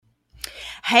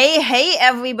Hey,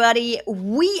 everybody.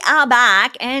 We are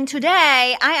back. And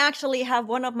today I actually have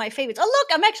one of my favorites. Oh,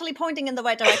 look, I'm actually pointing in the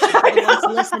right direction. For the ones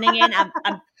listening in,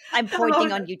 I'm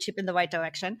pointing on YouTube in the right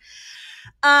direction.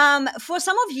 For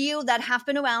some of you that have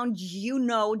been around, you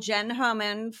know Jenn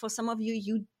Herman. For some of you,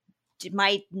 you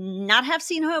might not have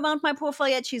seen her around my profile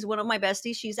yet. She's one of my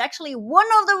besties. She's actually one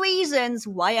of the reasons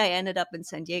why I ended up in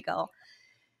San Diego.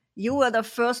 You were the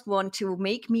first one to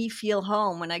make me feel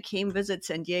home when I came visit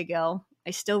San Diego. I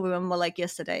still remember like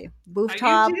yesterday.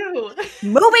 Rooftop, moving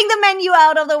the menu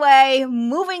out of the way,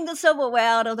 moving the silverware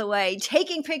out of the way,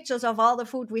 taking pictures of all the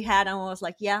food we had. And I was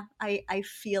like, yeah, I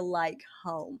feel like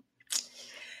home.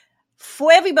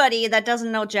 For everybody that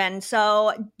doesn't know Jenn,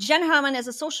 so Jenn Herman is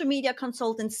a social media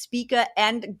consultant, speaker,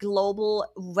 and global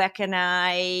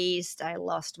recognized. I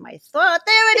lost my thought.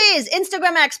 There it is.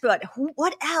 Instagram expert.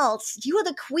 What else? You are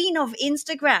the queen of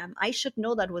Instagram. I should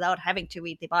know that without having to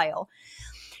read the bio.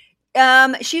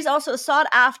 She's also sought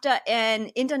after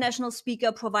an international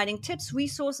speaker providing tips,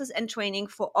 resources, and training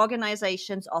for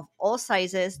organizations of all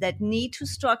sizes that need to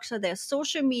structure their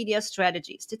social media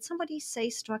strategies. Did somebody say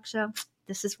structure?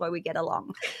 This is where we get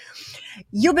along.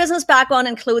 Your business background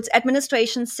includes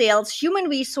administration, sales, human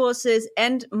resources,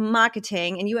 and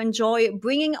marketing, and you enjoy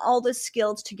bringing all the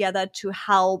skills together to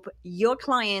help your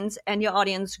clients and your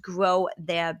audience grow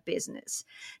their business.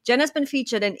 Jenn has been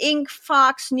featured in Inc.,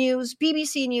 Fox News,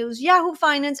 BBC News, Yahoo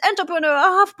Finance, Entrepreneur,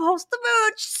 HuffPost, The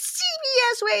Verge,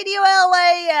 CBS Radio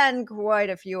LA, and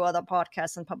quite a few other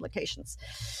podcasts and publications.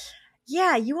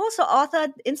 Yeah, you also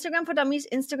authored Instagram for Dummies,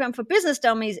 Instagram for Business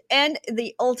Dummies, and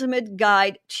The Ultimate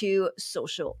Guide to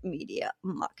Social Media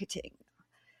Marketing.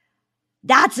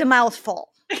 That's a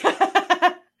mouthful. I've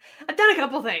done a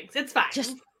couple things. It's fine.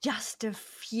 Just a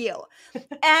few.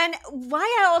 And why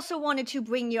I also wanted to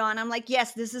bring you on, I'm like,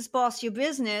 yes, this is Boss Your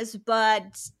Business,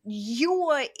 but you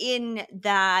were in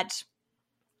that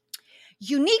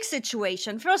unique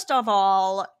situation. First of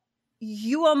all,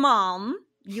 you're a mom.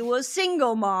 You're a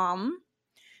single mom,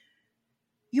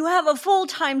 you have a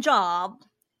full-time job,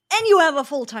 and you have a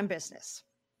full-time business.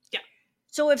 Yeah.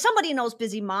 So if somebody knows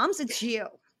busy moms, it's you.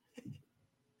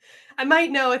 I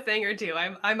might know a thing or two.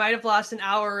 I might have lost an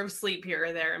hour of sleep here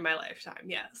or there in my lifetime,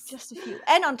 yes. Just a few.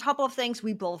 And on top of things,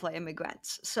 we both are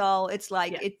immigrants. So it's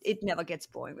like, yes. it never gets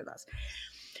boring with us.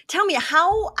 Tell me,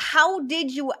 how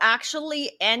did you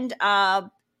actually end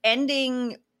up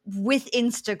ending with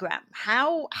Instagram?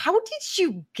 How did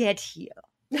you get here?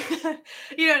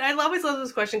 I always love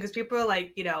this question because people are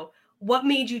like, what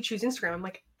made you choose Instagram? I'm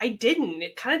like, I didn't.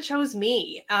 It kind of chose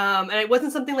me. And it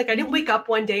wasn't something like I didn't wake up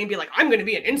one day and be like, I'm going to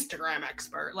be an Instagram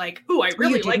expert. Like, ooh, I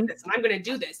really like this and I'm going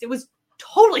to do this. It was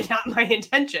totally not my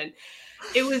intention.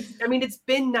 It was, it's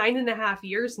been 9.5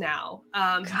 years now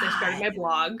since I started my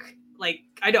blog. Like,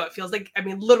 I know it feels like,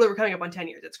 literally we're coming up on 10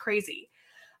 years. It's crazy.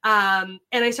 And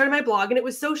I started my blog and it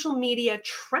was social media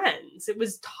trends. It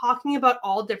was talking about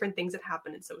all different things that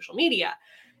happen in social media.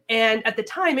 And at the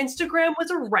time, Instagram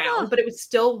was around, but it was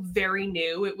still very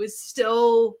new. It was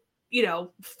still,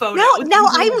 photos. Now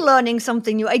I'm learning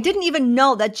something new. I didn't even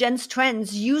know that Jenn's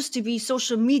trends used to be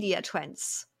social media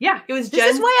trends. Yeah, it was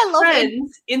Jenn's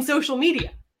trends in social media.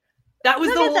 That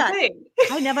was the whole thing.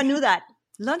 I never knew that.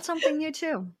 Learned something new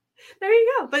too. There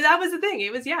you go. But that was the thing.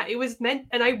 It was meant,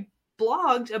 and I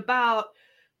blogged about,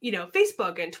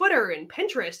 Facebook and Twitter and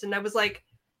Pinterest. And I was like,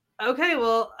 okay,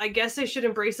 well, I guess I should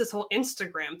embrace this whole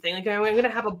Instagram thing. Like, I'm going to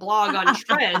have a blog on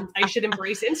trends. I should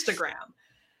embrace Instagram.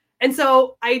 And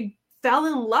so I fell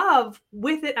in love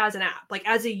with it as an app. Like,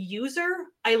 as a user,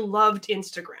 I loved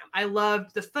Instagram. I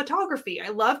loved the photography. I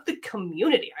loved the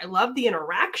community. I loved the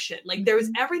interaction. Like, there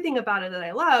was everything about it that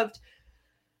I loved.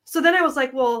 So then I was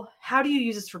like, well, how do you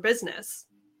use this for business?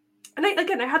 And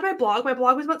I had my blog. My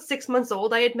blog was about 6 months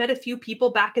old. I had met a few people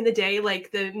back in the day,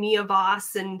 like the Mia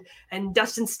Voss and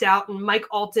Dustin Stout and Mike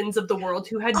Altons of the world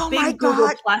who had big Google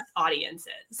Plus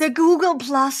audiences. The Google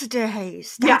Plus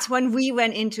days. That's when we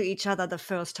went into each other the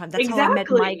first time. That's how I met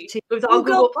Mike too. It was all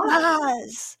Google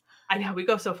Plus. I know, we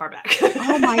go so far back.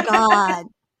 Oh my God.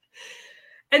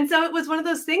 And so it was one of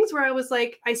those things where I was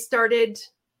like, I started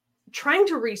trying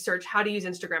to research how to use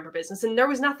Instagram for business. And there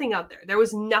was nothing out there. There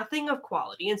was nothing of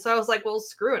quality. And so I was like, well,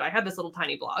 screw it. I have this little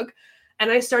tiny blog. And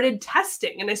I started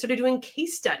testing and I started doing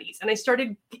case studies. And I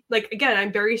started, like, again,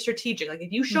 I'm very strategic. Like,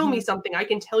 if you show me something, I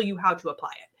can tell you how to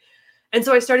apply it. And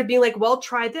so I started being like, well,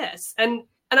 try this. And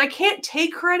I can't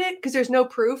take credit because there's no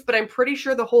proof, but I'm pretty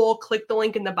sure the whole click the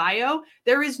link in the bio,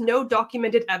 there is no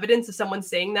documented evidence of someone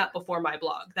saying that before my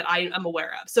blog that I am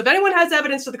aware of. So if anyone has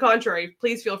evidence to the contrary,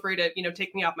 please feel free to,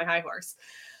 take me off my high horse.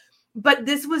 But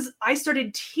I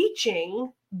started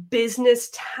teaching business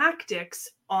tactics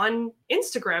on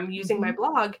Instagram using my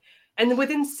blog. And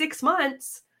within 6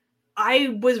 months,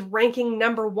 I was ranking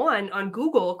 #1 on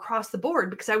Google across the board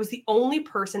because I was the only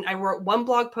person. I wrote one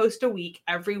blog post a week,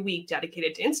 every week,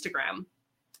 dedicated to Instagram.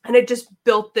 And it just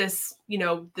built this,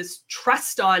 this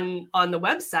trust on the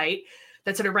website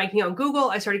that started ranking on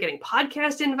Google. I started getting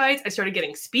podcast invites. I started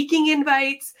getting speaking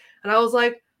invites. And I was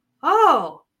like,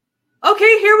 oh,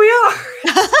 okay, here we are.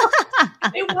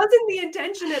 It wasn't the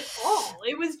intention at all.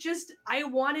 It was just, I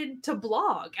wanted to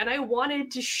blog and I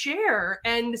wanted to share.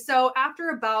 And so after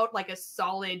about like a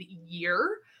solid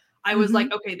year, I was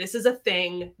like, okay, this is a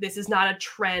thing. This is not a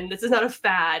trend. This is not a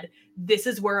fad. This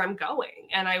is where I'm going.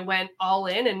 And I went all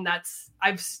in, and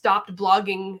I've stopped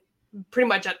blogging pretty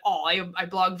much at all. I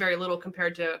blog very little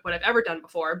compared to what I've ever done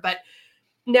before, but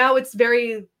now it's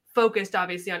very focused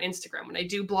obviously on Instagram. When I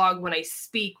do blog, when I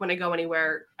speak, when I go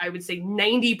anywhere, I would say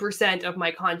 90% of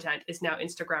my content is now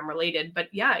Instagram related. But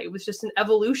yeah, it was just an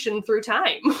evolution through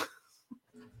time.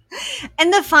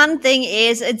 And the fun thing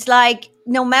is, it's like,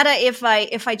 no matter if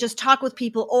I just talk with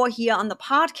people or here on the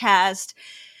podcast,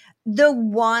 the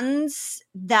ones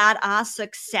that are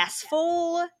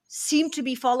successful seem to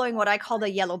be following what I call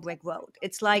the yellow brick road.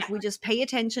 It's like, we just pay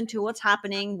attention to what's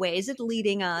happening. Where is it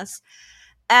leading us?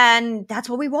 And that's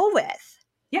what we roll with.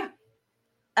 Yeah.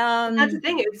 That's the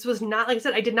thing. This was not, like I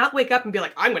said, I did not wake up and be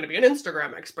like, I'm going to be an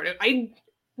Instagram expert.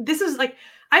 This is like,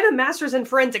 I have a master's in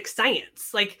forensic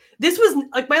science. Like, this was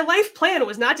like, my life plan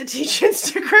was not to teach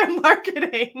Instagram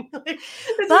marketing. This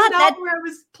is not where I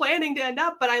was planning to end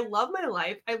up, but I love my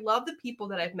life. I love the people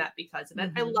that I've met because of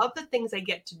it. I love the things I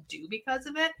get to do because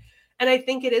of it. And I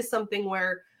think it is something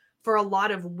where, for a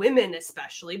lot of women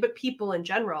especially, but people in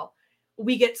general,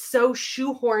 we get so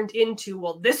shoehorned into,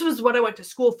 well, this was what I went to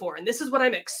school for, and this is what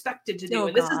I'm expected to do,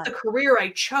 and this is the career I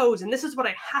chose, and this is what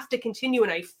I have to continue,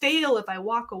 and I fail if I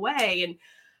walk away. And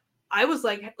I was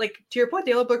like to your point,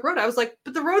 the yellow brick road, I was like,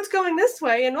 but the road's going this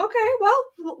way, and okay, well,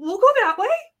 we'll go that way.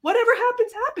 Whatever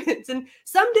happens, happens. And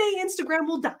someday Instagram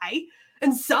will die,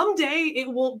 and someday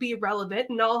it won't be relevant,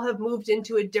 and I'll have moved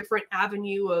into a different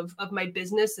avenue of my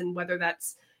business, and whether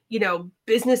that's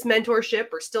business mentorship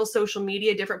or still social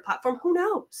media, different platform, who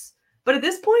knows? But at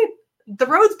this point, the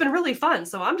road's been really fun.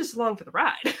 So I'm just along for the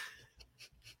ride.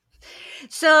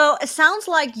 So it sounds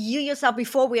like you yourself,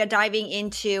 before we are diving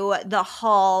into the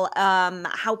whole,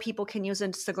 how people can use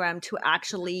Instagram to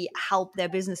actually help their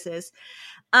businesses,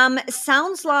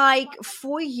 sounds like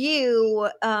for you,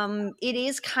 it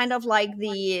is kind of like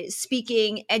the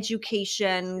speaking,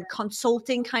 education,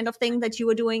 consulting kind of thing that you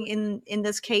were doing in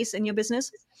this case in your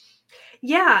business.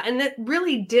 Yeah. And it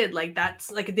really did. Like, that's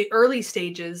like the early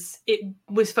stages, it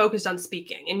was focused on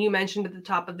speaking. And you mentioned at the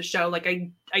top of the show, like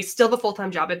I still have a full-time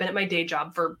job. I've been at my day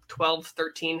job for 12,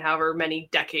 13, however many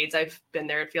decades I've been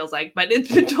there, it feels like, but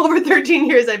it's been 12 or 13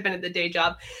 years I've been at the day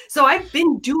job. So I've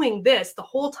been doing this the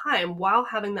whole time while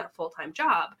having that full-time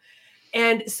job.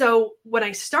 And so when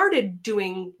I started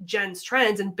doing Jenn's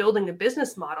Trends and building a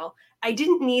business model, I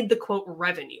didn't need the quote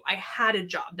revenue. I had a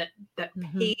job that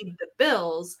paid the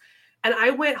bills. And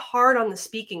I went hard on the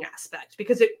speaking aspect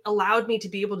because it allowed me to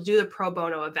be able to do the pro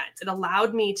bono events. It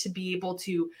allowed me to be able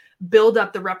to build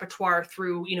up the repertoire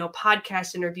through,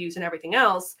 podcast interviews and everything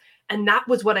else. And that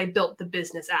was what I built the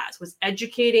business as, was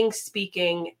educating,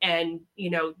 speaking, and,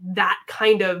 that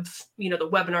kind of, the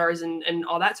webinars and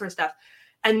all that sort of stuff.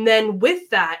 And then with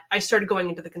that, I started going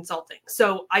into the consulting.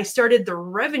 So I started the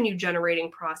revenue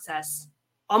generating process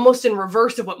almost in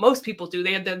reverse of what most people do.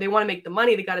 They want to make the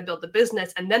money, they got to build the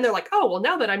business. And then they're like, oh, well,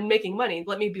 now that I'm making money,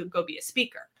 let me go be a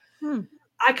speaker.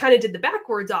 I kind of did the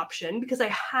backwards option because I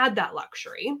had that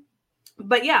luxury.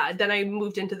 But yeah, then I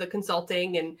moved into the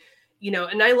consulting and,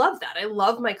 and I love that. I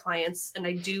love my clients, and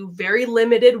I do very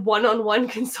limited one-on-one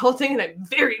consulting, and I'm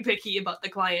very picky about the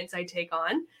clients I take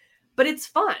on. But it's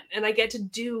fun, and I get to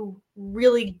do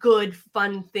really good,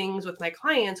 fun things with my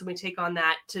clients when we take on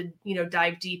that to,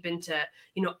 dive deep into,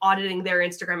 auditing their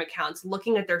Instagram accounts,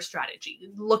 looking at their strategy,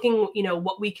 looking,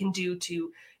 what we can do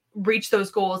to reach those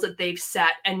goals that they've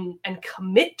set and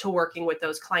commit to working with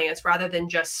those clients rather than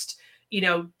just,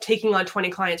 taking on 20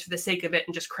 clients for the sake of it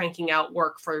and just cranking out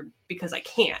work because I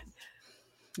can.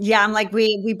 Yeah, I'm like,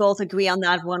 we both agree on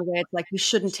that one, where it's like, we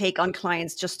shouldn't take on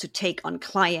clients just to take on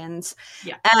clients.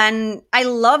 Yeah. And I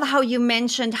love how you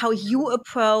mentioned how you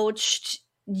approached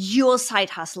your side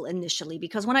hustle initially,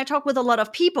 because when I talk with a lot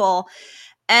of people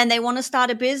and they want to start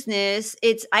a business,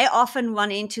 I often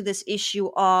run into this issue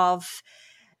of,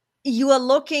 you are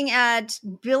looking at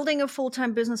building a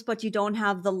full-time business, but you don't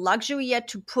have the luxury yet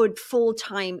to put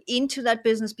full-time into that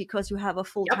business because you have a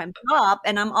full-time job.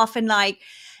 And I'm often like,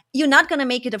 you're not going to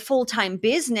make it a full-time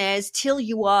business till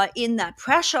you are in that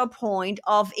pressure point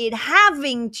of it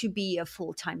having to be a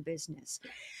full-time business.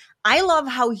 I love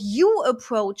how you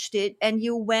approached it, and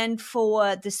you went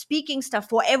for the speaking stuff,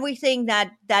 for everything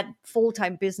that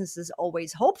full-time businesses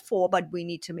always hope for, but we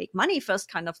need to make money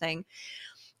first kind of thing.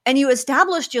 And you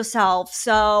established yourself.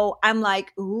 So I'm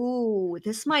like, ooh,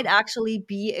 this might actually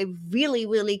be a really,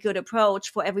 really good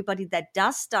approach for everybody that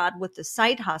does start with the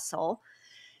side hustle.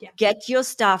 Yeah. Get your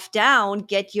stuff down,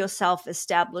 get yourself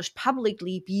established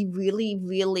publicly, be really,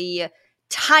 really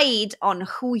tight on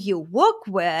who you work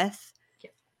with.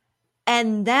 Yeah.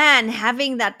 And then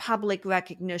having that public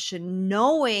recognition,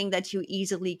 knowing that you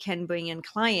easily can bring in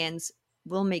clients,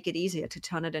 will make it easier to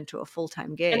turn it into a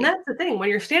full-time gig. And that's the thing. When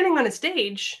you're standing on a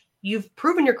stage, you've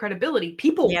proven your credibility.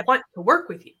 People want to work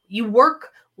with you. You work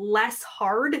less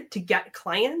hard to get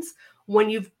clients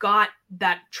when you've got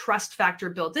that trust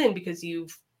factor built in, because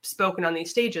you've spoken on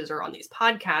these stages or on these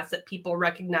podcasts that people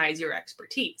recognize your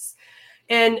expertise.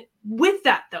 And with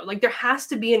that, though, like, there has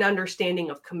to be an understanding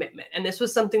of commitment. And this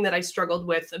was something that I struggled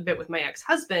with a bit with my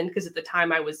ex-husband, because at the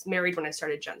time I was married when I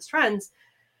started Jenn's Trends.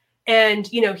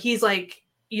 And, you know, he's like,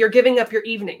 you're giving up your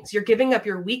evenings, you're giving up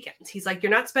your weekends. He's like,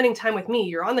 you're not spending time with me.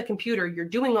 You're on the computer,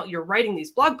 you're writing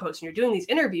these blog posts, and you're doing these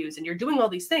interviews, and you're doing all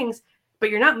these things, but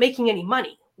you're not making any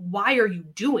money. Why are you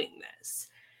doing this?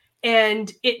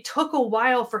 And it took a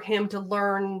while for him to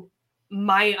learn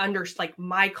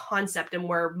my concept and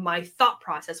where my thought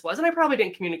process was. And I probably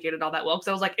didn't communicate it all that well, because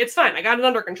I was like, it's fine, I got it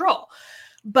under control.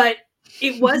 But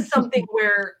it was something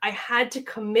where I had to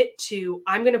commit to,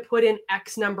 I'm going to put in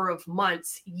X number of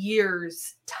months,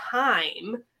 years,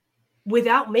 time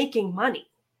without making money.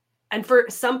 And for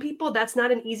some people, that's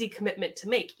not an easy commitment to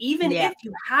make. Even if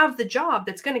you have the job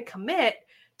that's going to commit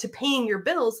to paying your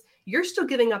bills, you're still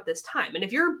giving up this time. And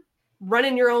if you're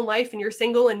running your own life and you're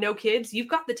single and no kids, you've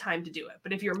got the time to do it.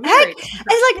 But if you're married,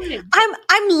 it's like,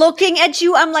 I'm looking at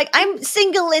you. I'm like, I'm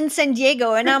single in San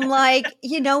Diego, and I'm like,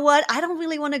 you know what? I don't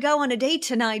really want to go on a date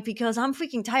tonight because I'm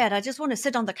freaking tired. I just want to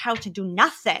sit on the couch and do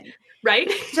nothing.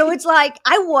 Right. So it's like,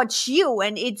 I watch you,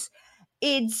 and it's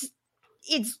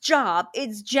job,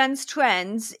 it's Jenn's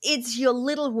Trends, it's your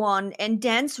little one, and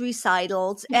dance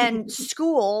recitals and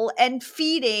school and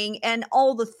feeding and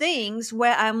all the things,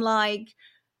 where I'm like,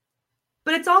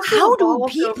 but it's also how do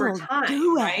evolved people over time,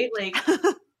 do it? Right? Like,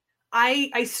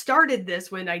 I started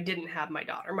this when I didn't have my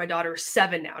daughter. My daughter's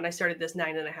 7 now, and I started this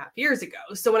 9.5 years ago.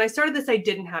 So when I started this, I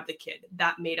didn't have the kid.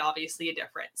 That made obviously a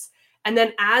difference. And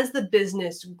then as the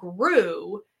business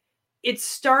grew, it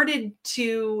started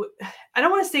to, I don't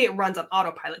want to say it runs on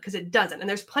autopilot, because it doesn't. And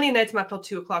there's plenty of nights I'm up till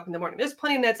 2:00 in the morning. There's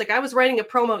plenty of nights, like I was writing a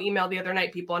promo email the other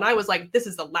night, people, and I was like, this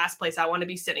is the last place I want to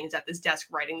be sitting, is at this desk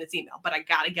writing this email, but I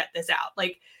got to get this out.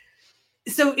 Like,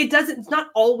 so it's not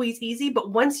always easy, but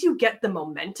once you get the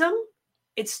momentum,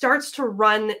 it starts to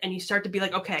run, and you start to be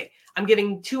like, okay, I'm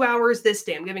giving 2 hours this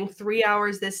day. I'm giving 3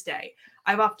 hours this day.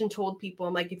 I've often told people,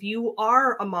 I'm like, if you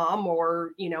are a mom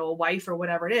or, you know, a wife or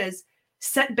whatever it is,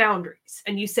 set boundaries.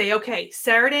 And you say, okay,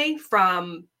 Saturday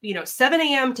from, 7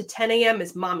 a.m. to 10 a.m.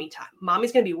 is mommy time.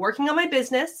 Mommy's going to be working on my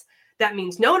business. That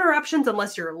means no interruptions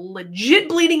unless you're legit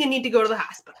bleeding and need to go to the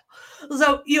hospital.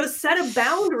 So, set a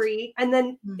boundary, and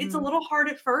then it's a little hard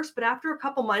at first, but after a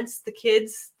couple months, the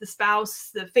kids, the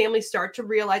spouse, the family start to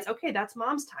realize, okay, that's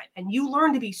mom's time. And you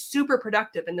learn to be super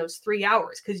productive in those 3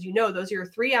 hours, because those are your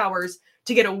 3 hours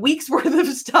to get a week's worth of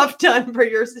stuff done for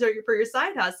your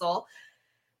side hustle.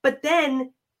 But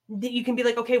then you can be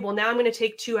like, okay, well, now I'm going to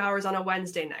take 2 hours on a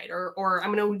Wednesday night, or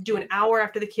I'm going to do an hour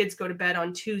after the kids go to bed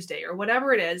on Tuesday, or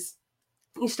whatever it is.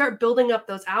 You start building up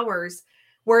those hours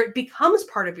where it becomes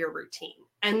part of your routine.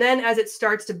 And then as it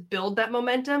starts to build that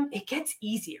momentum, it gets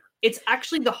easier. It's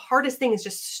actually the hardest thing is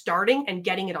just starting and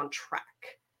getting it on track.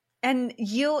 And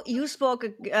you spoke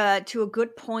to a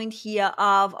good point here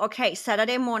of, okay,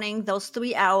 Saturday morning, those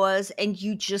 3 hours, and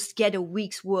you just get a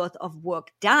week's worth of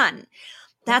work done.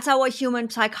 That's our human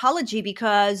psychology,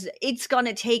 because it's going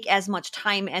to take as much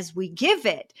time as we give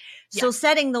it. So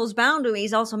setting those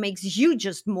boundaries also makes you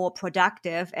just more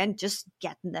productive and just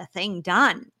getting the thing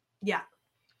done. Yeah.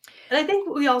 And I think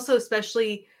we also,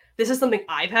 especially, this is something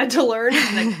I've had to learn,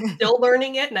 and I'm still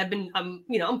learning it. And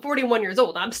I'm 41 years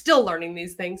old. I'm still learning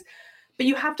these things. But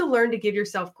you have to learn to give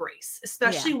yourself grace,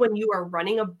 especially when you are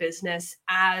running a business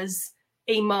as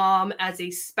a mom, as a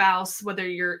spouse, whether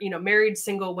you're, married,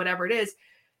 single, whatever it is.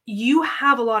 You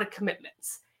have a lot of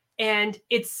commitments, and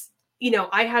it's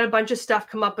I had a bunch of stuff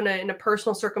come up in a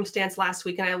personal circumstance last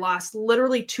week, and I lost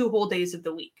literally 2 whole days of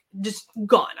the week. Just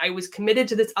gone. I was committed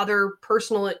to this other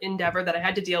personal endeavor that I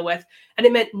had to deal with, and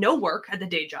it meant no work at the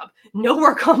day job, no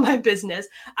work on my business.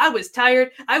 I was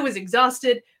tired. I was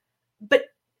exhausted. But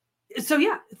so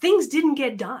yeah, things didn't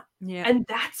get done. Yeah. And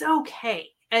that's okay.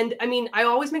 And I mean, I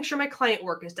always make sure my client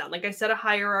work is done. Like I set a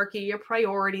hierarchy, a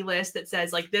priority list that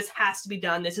says like, this has to be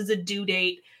done. This is a due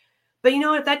date. But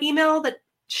if that email that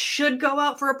should go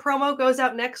out for a promo goes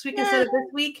out next week instead of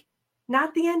this week,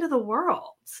 not the end of the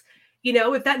world.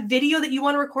 If that video that you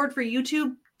want to record for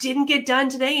YouTube didn't get done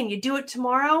today and you do it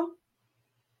tomorrow,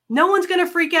 no one's going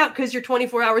to freak out because you're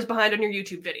 24 hours behind on your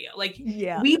YouTube video. Like,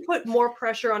 we put more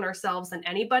pressure on ourselves than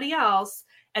anybody else.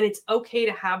 And it's okay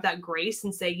to have that grace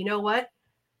and say, you know what?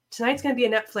 Tonight's going to be a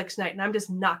Netflix night and I'm just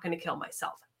not going to kill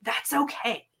myself. That's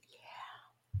okay.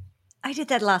 I did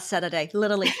that last Saturday,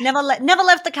 literally. Never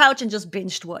left the couch and just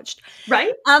binged watched.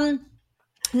 Right?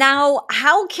 Now,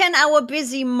 how can our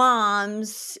busy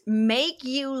moms make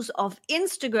use of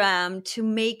Instagram to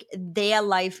make their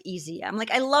life easier?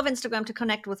 I love Instagram to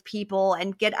connect with people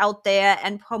and get out there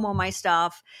and promo my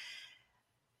stuff.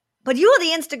 But you are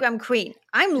the Instagram queen.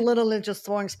 I'm literally just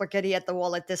throwing spaghetti at the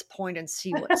wall at this point and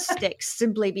see what sticks,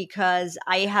 simply because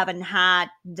I haven't had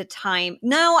the time.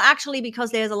 No, actually,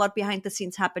 because there's a lot behind the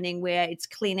scenes happening where it's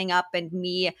cleaning up and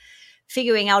me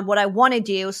figuring out what I want to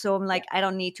do. So I'm like, I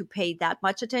don't need to pay that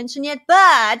much attention yet,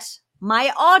 but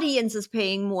my audience is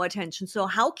paying more attention. So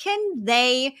how can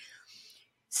they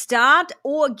start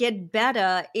or get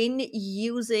better in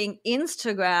using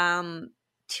Instagram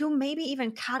to maybe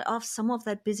even cut off some of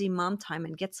that busy mom time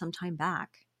and get some time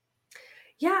back?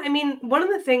 Yeah, I mean, one of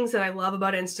the things that I love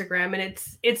about Instagram, and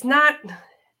it's not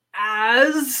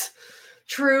as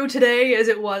true today as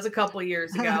it was a couple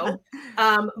years ago,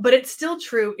 but it's still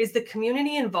true, is the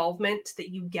community involvement that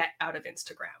you get out of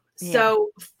Instagram. Yeah. So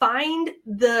find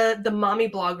the mommy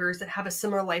bloggers that have a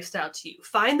similar lifestyle to you.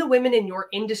 Find the women in your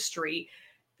industry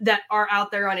that are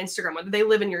out there on Instagram, whether they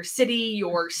live in your city,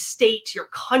 your state, your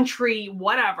country,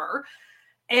 whatever,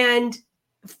 and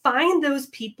find those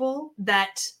people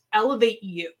that elevate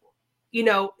you.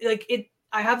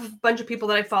 I have a bunch of people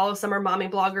that I follow. Some are mommy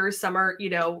bloggers, some are,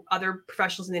 other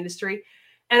professionals in the industry.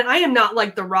 And I am not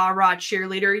like the rah-rah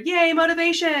cheerleader, yay,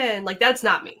 motivation. Like, that's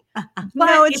not me.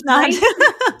 No, it's not.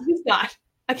 It's not.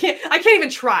 I can't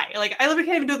even try. Like, I literally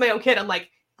can't even do it with my own kid. I'm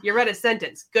like, you read a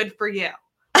sentence. Good for you.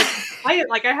 I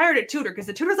hired a tutor because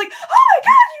the tutor's like, oh my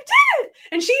God, you did it.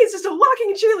 And she is just a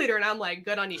walking cheerleader. And I'm like,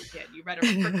 good on you, kid. You read a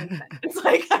freaking sentence.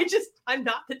 Like, I'm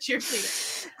not the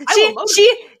cheerleader.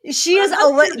 She is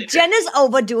over. Jenn is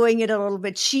overdoing it a little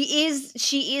bit. She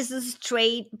is a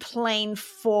straight, plain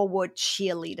forward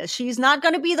cheerleader. She's not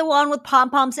going to be the one with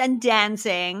pom-poms and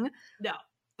dancing. No,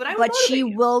 but she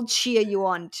will cheer you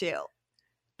on too.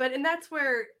 And that's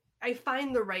where I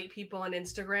find the right people on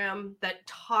Instagram that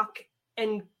talk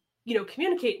and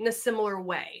communicate in a similar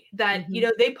way, that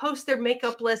they post their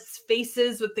makeup lists,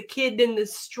 faces with the kid in the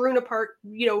strewn apart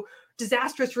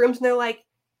disastrous rooms, and they're like,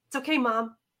 it's okay,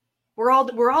 mom, we're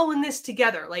all in this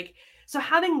together. Like, so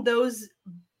having those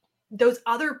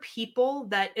other people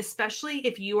that, especially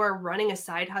if you are running a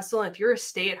side hustle, and if you're a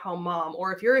stay-at-home mom,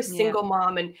 or if you're a single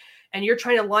mom and you're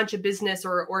trying to launch a business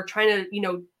or trying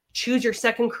to choose your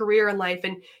second career in life,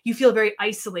 and you feel very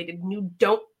isolated and you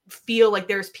don't feel like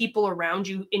there's people around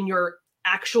you in your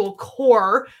actual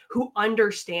core who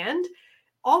understand,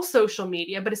 all social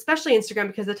media, but especially Instagram,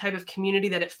 because the type of community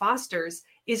that it fosters,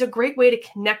 is a great way to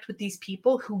connect with these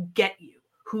people who get you,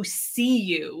 who see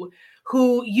you,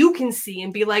 who you can see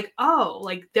and be like, oh,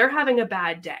 like they're having a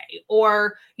bad day,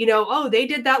 or, oh, they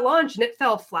did that launch and it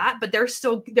fell flat, but they're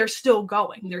still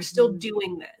going, they're still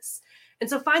doing this. And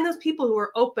so find those people who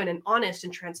are open and honest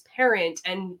and transparent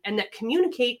and that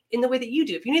communicate in the way that you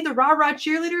do. If you need the rah-rah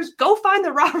cheerleaders, go find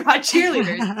the rah-rah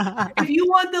cheerleaders. If you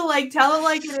want the tell it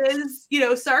like it is,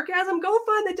 sarcasm, go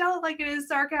find the tell it like it is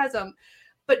sarcasm.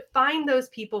 But find those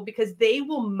people, because they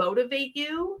will motivate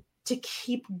you to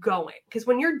keep going. Because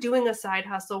when you're doing a side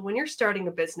hustle, when you're starting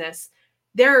a business,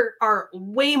 there are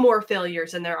way more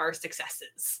failures than there are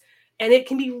successes. And it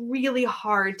can be really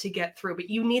hard to get through, but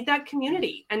you need that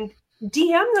community. And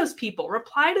DM those people,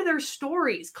 reply to their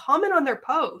stories, comment on their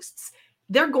posts.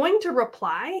 They're going to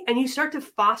reply, and you start to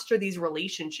foster these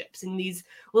relationships and these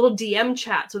little DM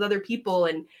chats with other people.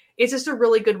 And it's just a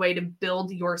really good way to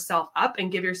build yourself up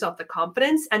and give yourself the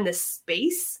confidence and the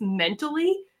space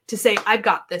mentally to say, I've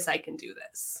got this, I can do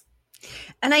this.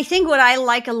 And I think what I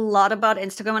like a lot about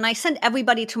Instagram, and I send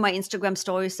everybody to my Instagram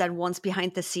stories that once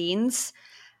behind the scenes,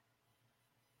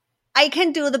 I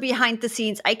can do the behind the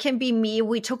scenes. I can be me.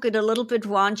 We took it a little bit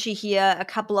raunchy here a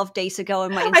couple of days ago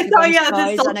in my I saw, Instagram the stories, and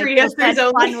I sultry just had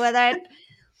answers fun only. with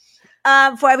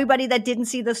it. For everybody that didn't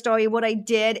see the story, what I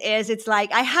did is it's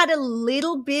like I had a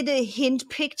little bit a hint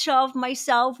picture of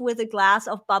myself with a glass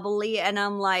of bubbly, and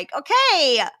I'm like,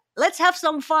 okay, let's have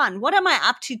some fun. What am I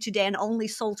up to today? And only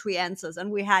sultry answers,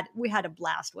 and we had a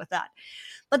blast with that.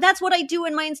 But that's what I do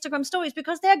in my Instagram stories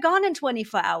because they're gone in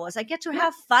 24 hours. I get to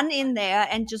have fun in there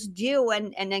and just do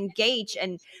and engage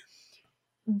and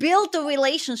build the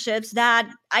relationships that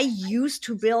I used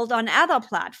to build on other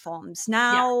platforms.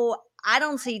 Now, I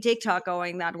don't see TikTok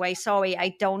going that way. Sorry,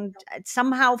 I don't.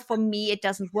 Somehow for me, it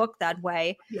doesn't work that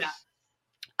way. Yeah.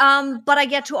 But I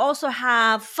get to also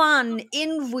have fun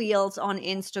in reels on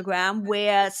Instagram,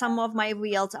 where some of my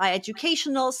reels are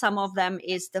educational, some of them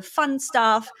is the fun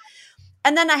stuff.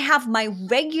 And then I have my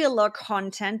regular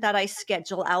content that I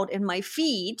schedule out in my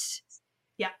feed.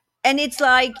 Yeah. And it's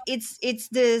like it's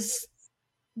this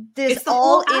It's the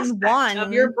all whole in one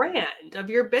of your brand, of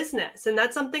your business. And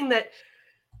that's something that,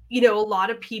 a lot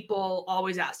of people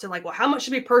always ask. They're like, well, how much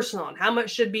should be personal and how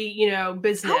much should be,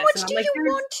 business? How much and I'm do like, you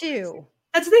want to?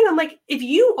 That's the thing. I'm like, if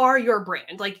you are your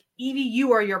brand, like Evie,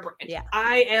 you are your brand. Yeah.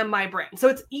 I am my brand. So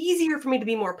it's easier for me to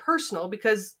be more personal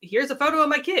because here's a photo of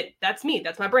my kid. That's me.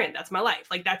 That's my brand. That's my life.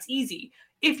 Like, that's easy.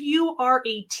 If you are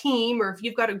a team or if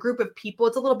you've got a group of people,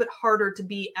 it's a little bit harder to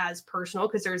be as personal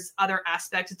because there's other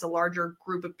aspects. It's a larger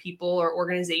group of people or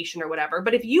organization or whatever.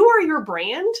 But if you are your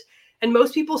brand, and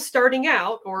most people starting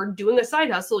out or doing a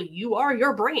side hustle, you are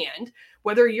your brand,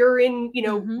 whether you're in,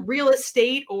 real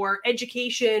estate or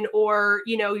education or,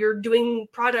 you're doing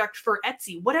product for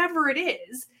Etsy, whatever it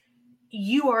is,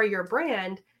 you are your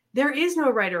brand. There is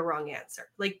no right or wrong answer.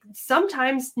 Like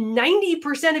sometimes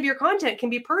 90% of your content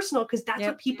can be personal because that's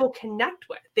what people connect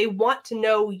with. They want to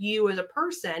know you as a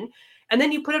person. And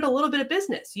then you put out a little bit of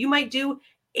business. You might do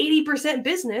 80%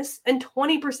 business and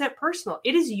 20% personal.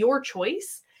 It is your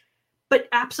choice. But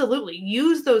absolutely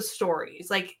use those stories,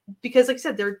 because like I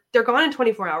said, they're gone in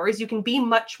 24 hours. You can be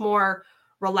much more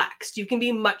relaxed. You can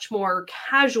be much more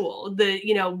casual. The,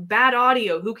 bad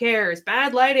audio, who cares?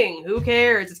 Bad lighting, who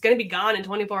cares? It's going to be gone in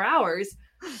 24 hours.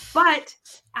 But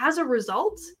as a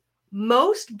result,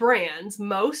 most brands,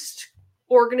 most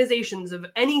organizations of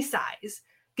any size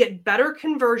get better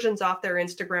conversions off their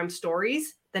Instagram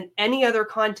stories than any other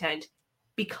content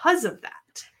because of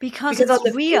that. Because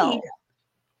it's real.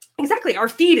 Exactly. Our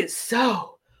feed is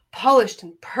so polished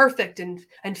and perfect and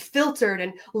filtered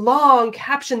and long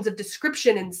captions of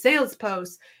description and sales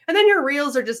posts. And then your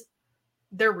reels are just,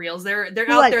 they're reels. They're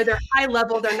out there. They're high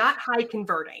level. They're not high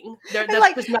converting. That's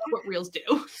just not what reels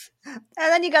do. And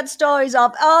then you got stories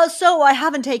of, so I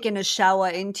haven't taken a shower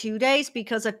in 2 days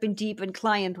because I've been deep in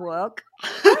client work.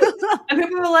 And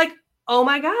people are like, oh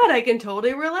my God, I can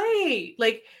totally relate.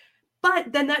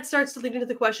 But then that starts to lead into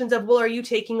the questions of, well, are you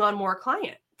taking on more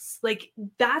clients? Like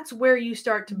that's where you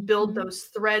start to build those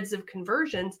threads of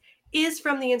conversions is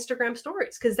from the Instagram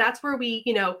stories. Cause that's where we,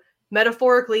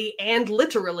 metaphorically and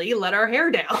literally let our hair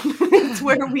down. It's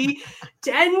where we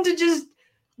tend to just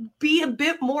be a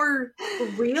bit more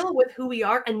real with who we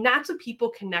are. And that's what people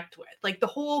connect with. Like the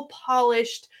whole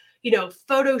polished,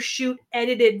 photo shoot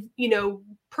edited,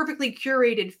 perfectly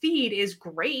curated feed is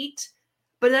great,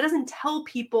 but that doesn't tell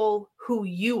people who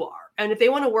you are. And if they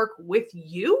want to work with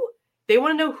you, they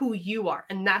want to know who you are.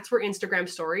 And that's where Instagram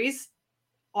stories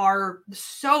are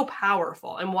so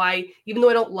powerful and why, even though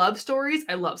I don't love stories,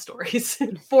 I love stories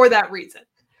for that reason.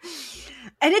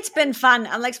 And it's been fun.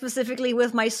 And like specifically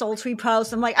with my sultry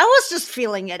post, I'm like, I was just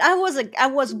feeling it. I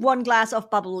was one glass of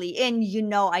bubbly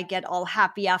in, I get all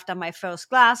happy after my first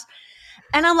glass.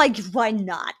 And I'm like, why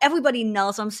not? Everybody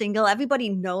knows I'm single. Everybody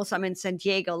knows I'm in San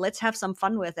Diego. Let's have some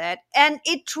fun with it. And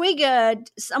it triggered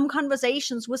some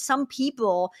conversations with some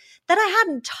people that I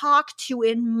hadn't talked to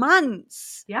in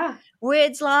months. Yeah. Where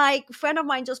it's like, a friend of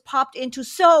mine just popped into,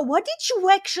 so what did you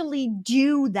actually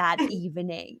do that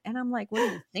evening? And I'm like, what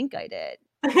do you think I did?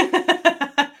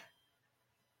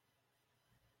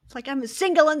 It's like, I'm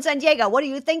single in San Diego. What do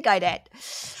you think I did?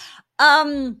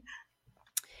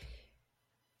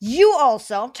 You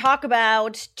also talk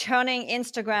about turning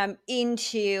Instagram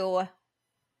into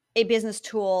a business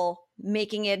tool,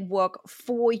 making it work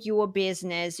for your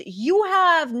business. You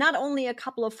have not only a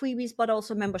couple of freebies, but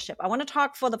also membership. I want to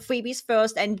talk for the freebies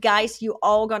first. And guys, you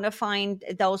all going to find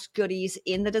those goodies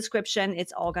in the description.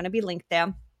 It's all going to be linked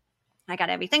there. I got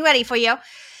everything ready for you.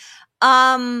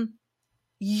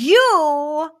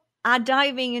 You are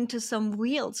diving into some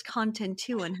Reels content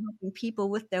too and helping people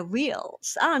with their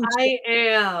Reels, aren't you? I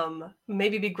am,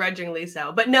 maybe begrudgingly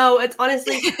so, but no, it's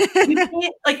honestly, you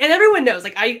can't, like, and everyone knows,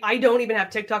 like, I don't even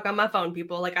have TikTok on my phone,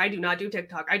 people. Like, I do not do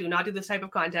TikTok. I do not do this type of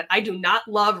content. I do not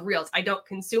love Reels. I don't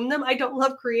consume them. I don't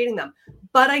love creating them,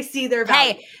 but I see their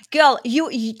value. Hey, girl,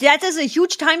 that is a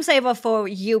huge time saver for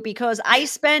you because I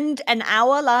spent an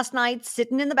hour last night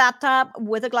sitting in the bathtub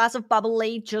with a glass of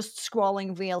bubbly, just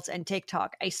scrolling Reels and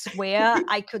TikTok. I swear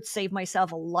I could save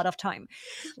myself a lot of time.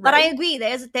 But I Right? agree,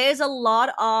 there's a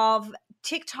lot of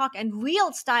TikTok and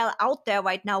Reel style out there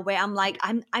right now where I'm like,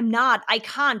 I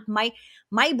can't.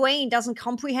 My brain doesn't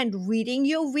comprehend reading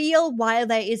your Reel while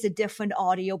there is a different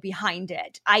audio behind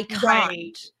it. I Right.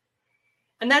 can't.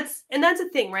 And that's the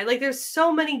thing, right? Like, there's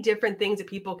so many different things that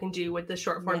people can do with the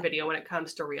short form Yeah. video when it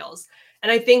comes to Reels.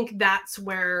 And I think that's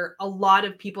where a lot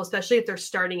of people, especially if they're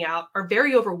starting out, are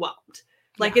very overwhelmed.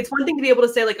 Like, it's one thing to be able to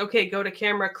say, like, okay, go to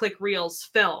camera, click Reels,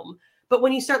 film. But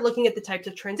when you start looking at the types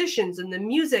of transitions and the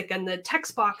music and the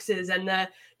text boxes and the,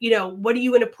 what are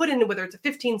you going to put in, whether it's a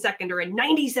 15-second or a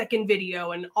 90-second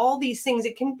video and all these things,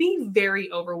 it can be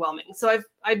very overwhelming. So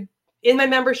I've in my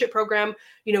membership program,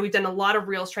 we've done a lot of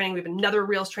Reels training. We have another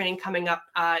Reels training coming up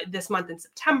this month in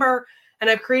September. And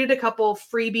I've created a couple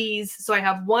freebies. So I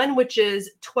have one, which is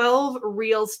 12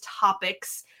 Reels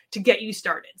topics to get you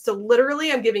started. So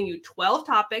literally I'm giving you 12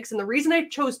 topics. And the reason I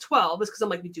chose 12 is because I'm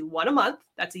like, we do one a month.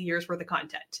 That's a year's worth of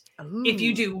content. Ooh. If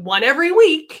you do one every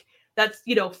week, that's,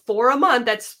 4 a month,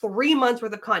 that's 3 months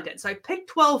worth of content. So I picked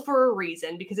 12 for a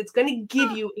reason, because it's going to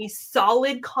give you a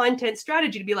solid content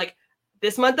strategy to be like,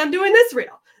 this month I'm doing this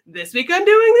Reel. This week I'm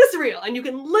doing this Reel. And you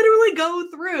can literally go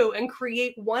through and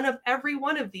create one of every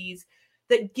one of these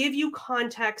that give you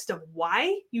context of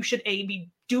why you should A, be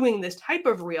doing this type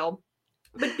of Reel,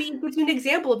 but B, gives you an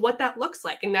example of what that looks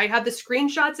like. And I have the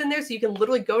screenshots in there so you can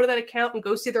literally go to that account and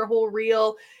go see their whole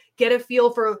Reel, get a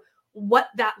feel for what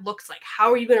that looks like. How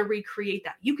are you going to recreate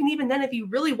that? You can even then, if you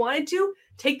really wanted to,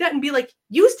 take that and be like,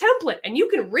 use template, and you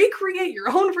can recreate your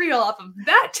own Reel off of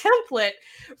that template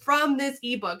from this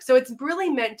ebook. So it's really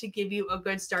meant to give you a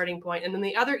good starting point. And then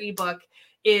the other ebook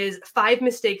is 5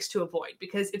 mistakes to avoid,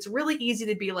 because it's really easy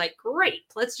to be like, great,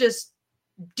 let's just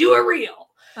do a Reel.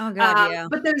 Oh God, yeah.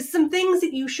 But there's some things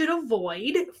that you should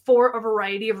avoid for a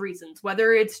variety of reasons,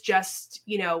 whether it's just,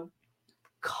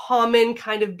 common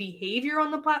kind of behavior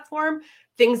on the platform,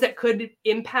 things that could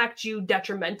impact you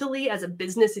detrimentally as a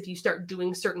business if you start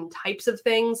doing certain types of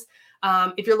things.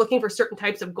 If you're looking for certain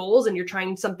types of goals and you're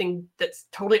trying something that's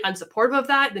totally unsupportive of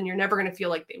that, then you're never going to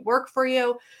feel like they work for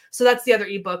you. So that's the other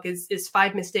ebook is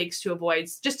 5 mistakes to avoid,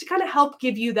 just to kind of help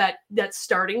give you that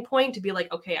starting point to be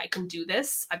like, okay, I can do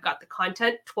this. I've got the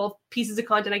content, 12 pieces of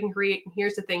content I can create, and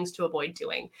here's the things to avoid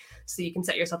doing, so you can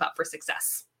set yourself up for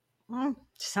success.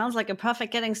 Sounds like a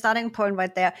perfect starting point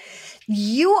right there.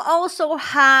 You also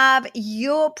have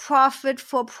your profit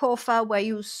for profile where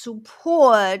you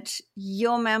support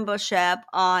your membership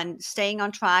on staying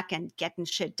on track and getting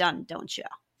shit done, don't you?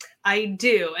 I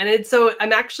do. And so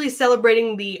I'm actually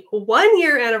celebrating the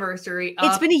 1-year anniversary.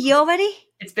 It's been a year already?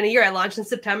 It's been a year. I launched in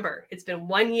September. It's been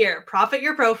 1 year. Profit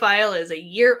Your Profile is a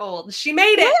year old. She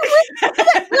made it. Where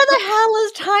the hell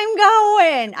is time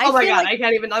going? Oh my God. I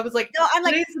can't even. I was like, no, I'm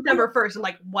like, today's September 1st. I'm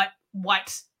like,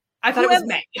 what? I thought it was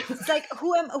May. It's like,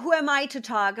 who am I to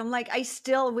talk? I'm like, I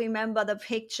still remember the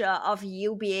picture of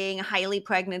you being highly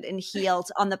pregnant in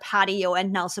heels on the patio,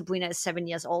 and now Sabrina is 7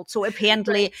 years old. So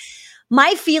apparently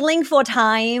my feeling for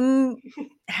time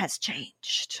has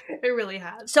changed. It really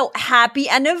has. So happy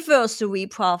anniversary,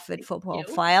 Profit for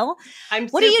Profile.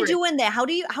 What are you doing there? How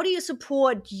do you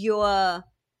support your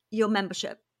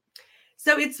membership?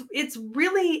 So it's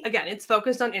really, again, it's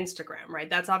focused on Instagram,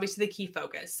 right? That's obviously the key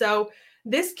focus. So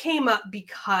this came up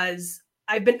because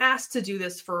I've been asked to do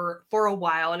this for a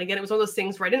while. And again, it was one of those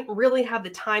things where I didn't really have the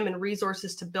time and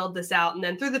resources to build this out. And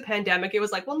then through the pandemic, it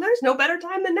was like, well, there's no better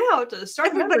time than now to start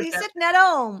Everybody's sitting at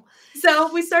home.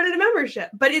 So we started a membership,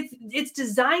 but it's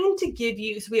designed to give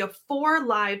you, so we have 4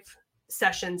 live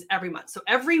sessions every month. So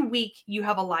every week you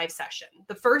have a live session.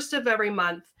 The first of every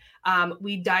month,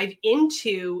 we dive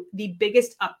into the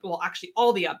biggest actually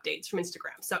all the updates from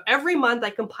Instagram. So every month I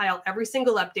compile every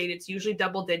single update. It's usually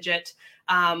double digit.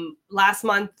 Last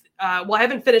month, I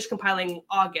haven't finished compiling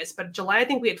August, but July, I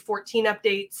think we had 14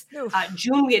 updates.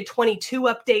 June, we had 22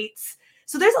 updates.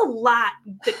 So there's a lot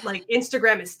that like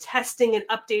Instagram is testing and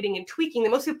updating and tweaking that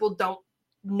most people don't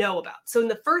know about. So in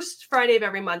the first Friday of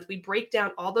every month, we break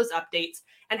down all those updates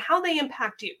and how they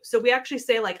impact you. So we actually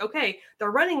say like, okay, they're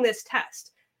running this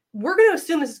test. We're going to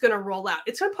assume this is going to roll out.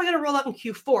 It's probably going to roll out in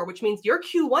Q4, which means your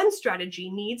Q1 strategy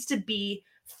needs to be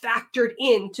factored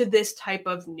into this type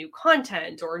of new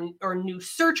content or new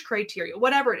search criteria,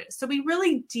 whatever it is. So we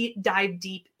really dive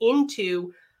deep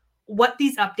into what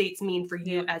these updates mean for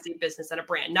you as a business and a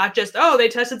brand, not just, oh, they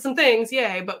tested some things,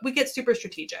 yay, but we get super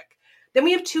strategic. Then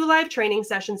we have 2 live training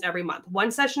sessions every month.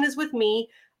 One session is with me.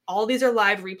 All these are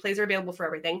live, replays are available for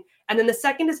everything. And then the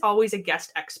second is always a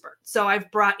guest expert. So I've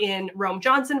brought in Rome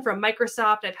Johnson from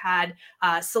Microsoft. I've had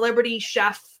celebrity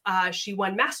chef. She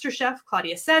won MasterChef,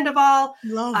 Claudia Sandoval.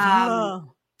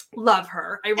 Love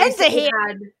her. I recently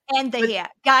had the hair.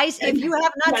 Guys, if you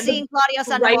have not seen Claudia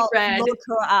Sandoval, look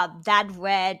her up. That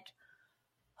red.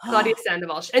 Claudia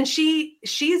Sandoval. And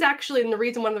she's actually, and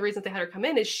one of the reasons they had her come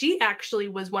in is she actually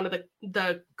was one of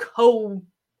the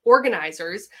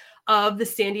co-organizers of the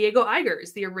San Diego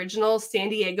Igers, the original San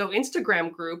Diego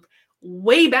Instagram group.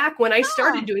 Way back when I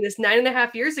started doing this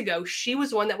 9.5 years ago, she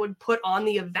was one that would put on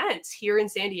the events here in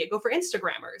San Diego for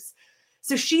Instagrammers.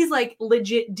 So she's like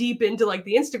legit deep into like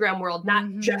the Instagram world, not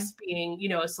just being,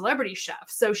 a celebrity chef.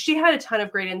 So she had a ton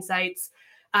of great insights.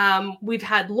 We've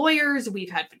had lawyers,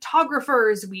 we've had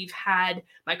photographers, we've had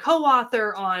my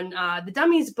co-author on the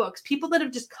Dummies books, people that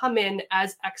have just come in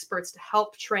as experts to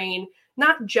help train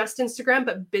not just Instagram,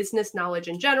 but business knowledge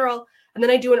in general. And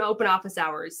then I do an open office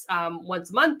hours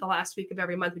once a month. The last week of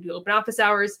every month, we do open office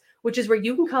hours, which is where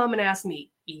you can come and ask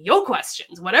me your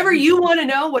questions, whatever you want to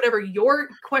know, whatever your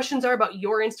questions are about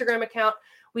your Instagram account.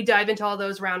 We dive into all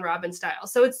those round robin style.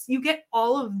 So you get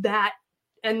all of that.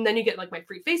 And then you get like my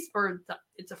free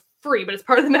it's a free, but it's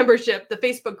part of the membership, the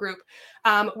Facebook group,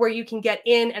 where you can get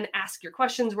in and ask your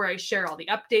questions, where I share all the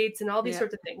updates and all these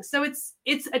sorts of things. So it's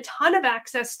a ton of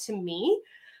access to me.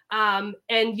 And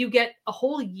you get a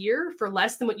whole year for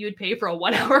less than what you would pay for a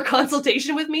 1-hour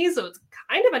consultation with me. So it's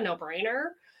kind of a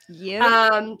no-brainer.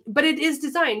 Yeah. But it is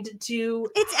designed to...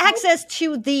 It's access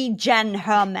to the Jenn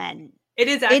Herman. It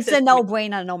is access. It's a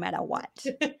no-brainer no matter what.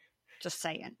 Just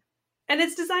saying. And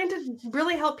it's designed to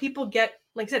really help people get,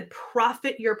 like I said,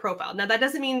 profit your profile. Now, that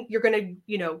doesn't mean you're going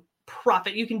to,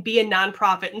 profit. You can be a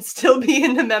nonprofit and still be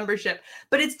in the membership.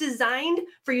 But it's designed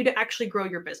for you to actually grow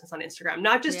your business on Instagram,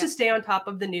 not just to stay on top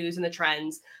of the news and the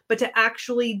trends, but to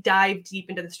actually dive deep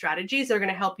into the strategies that are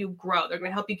going to help you grow. They're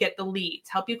going to help you get the leads,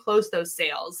 help you close those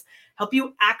sales, help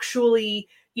you actually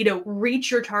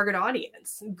reach your target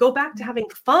audience, go back to having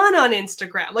fun on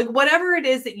Instagram, like whatever it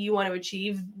is that you want to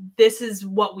achieve. This is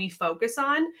what we focus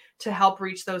on to help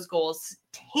reach those goals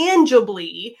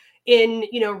tangibly in,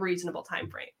 reasonable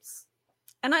timeframes.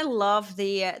 And I love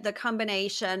the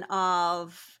combination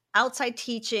of outside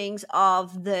teachings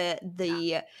of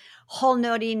the whole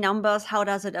nerdy numbers. How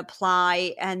does it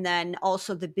apply? And then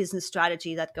also the business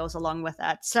strategy that goes along with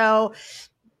that. So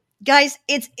guys,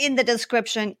 it's in the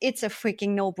description. It's a freaking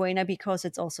no-brainer because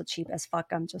it's also cheap as fuck.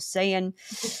 I'm just saying.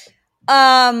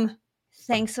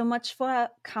 Thanks so much for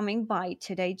coming by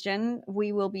today, Jenn.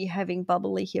 We will be having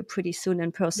Bubbly here pretty soon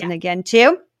in person again,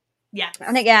 too. Yeah.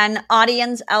 And again,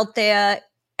 audience out there,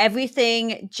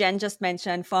 everything Jenn just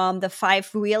mentioned, from the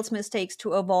 5 Reels mistakes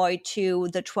to avoid to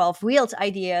the 12 Reels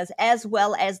ideas, as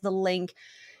well as the link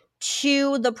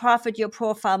to the Profit Your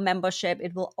Profile membership.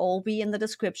 It will all be in the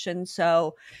description.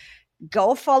 So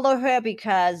go follow her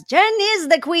because Jenn is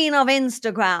the queen of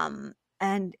Instagram.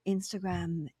 And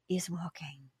Instagram is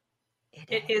working.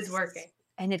 It is working.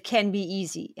 And it can be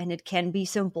easy. And it can be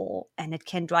simple. And it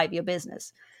can drive your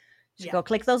business. So go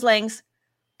click those links.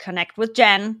 Connect with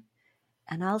Jenn.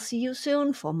 And I'll see you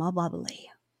soon for more Bubbly.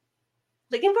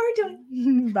 Looking forward to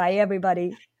it. Bye,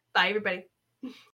 everybody. Bye, everybody.